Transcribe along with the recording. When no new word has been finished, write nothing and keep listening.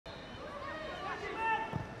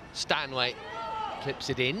Stanway clips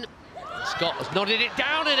it in. Scott has nodded it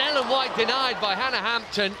down, and Ellen White denied by Hannah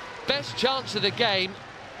Hampton. Best chance of the game.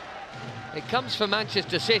 It comes for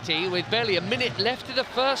Manchester City with barely a minute left of the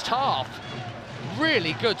first half.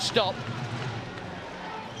 Really good stop.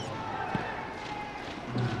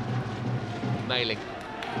 Mailing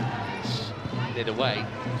it away.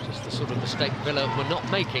 Just the sort of mistake Villa were not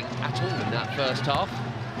making at all in that first half.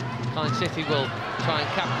 Kind City will try and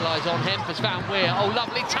capitalise on. Hemp has found Weir. Oh,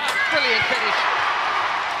 lovely touch, brilliant finish.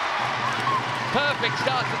 Perfect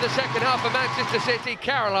start to the second half of Manchester City.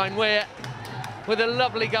 Caroline Weir with a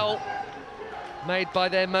lovely goal made by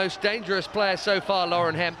their most dangerous player so far,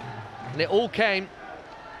 Lauren Hemp. And it all came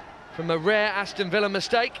from a rare Aston Villa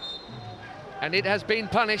mistake, and it has been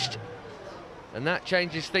punished. And that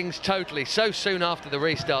changes things totally, so soon after the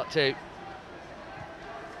restart too.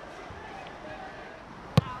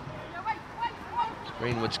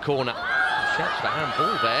 Greenwood's corner. Shouts for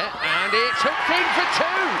handball there, and it's hooked in for two.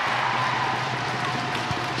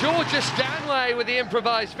 Georgia Stanway with the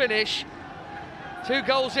improvised finish. 2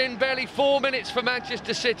 goals in, barely 4 minutes for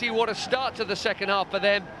Manchester City. What a start to the second half for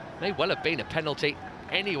them. May well have been a penalty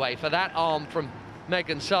anyway for that arm from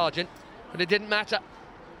Megan Sargent, but it didn't matter.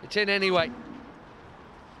 It's in anyway.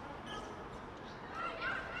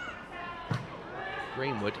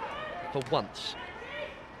 Greenwood, for once,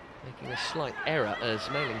 making a slight error as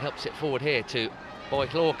Mailing helps it forward here to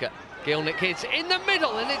Boyd-Lorca. Gilnick hits in the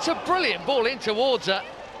middle, and it's a brilliant ball in towards her.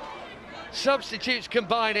 Substitutes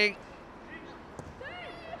combining.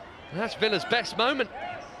 And that's Villa's best moment.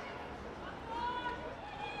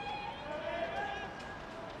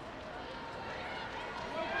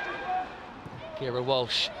 Kira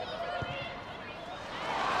Walsh.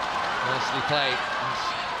 Nicely played.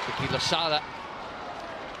 Vicky Losada.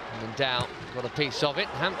 And then down, got a piece of it.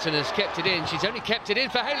 Hampton has kept it in. She's only kept it in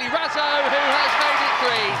for Hayley Raso, who has made it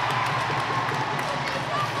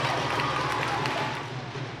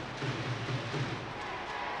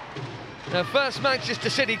 3. Now, first Manchester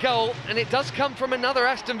City goal, and it does come from another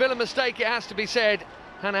Aston Villa mistake, it has to be said.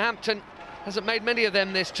 Hannah Hampton hasn't made many of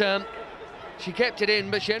them this term. She kept it in,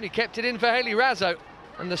 but she only kept it in for Hayley Raso.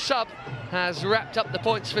 And the sub has wrapped up the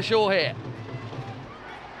points for sure here.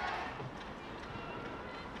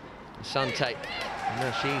 Sante,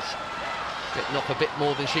 now she's bitten off a bit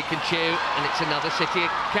more than she can chew, and it's another City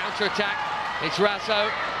counter-attack. It's Raso,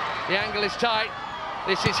 the angle is tight,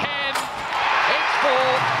 this is Hem, it's 4.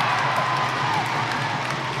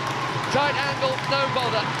 Tight angle, no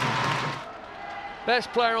bother.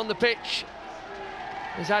 Best player on the pitch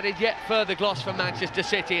has added yet further gloss for Manchester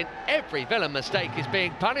City, and every Villa mistake is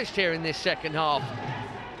being punished here in this second half.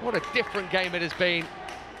 What a different game it has been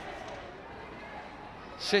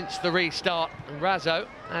since the restart, and Raso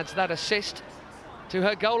adds that assist to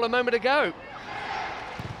her goal a moment ago.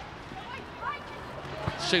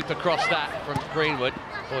 Super cross that from Greenwood.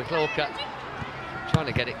 Boyd-Lorca trying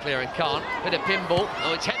to get it clear and can't. Bit of pinball.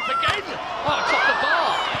 Oh, it's Hemp again! Oh, it's off the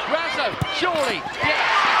bar! Raso, surely! Yes,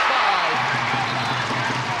 it's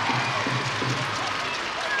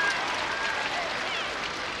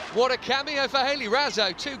 5. What a cameo for Hayley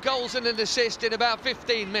Raso. 2 goals and an assist in about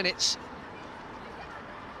 15 minutes.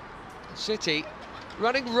 City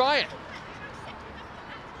running riot.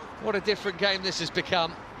 What a different game this has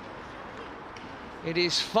become. It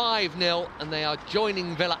is 5-0, and they are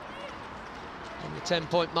joining Villa on the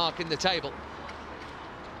 10-point mark in the table.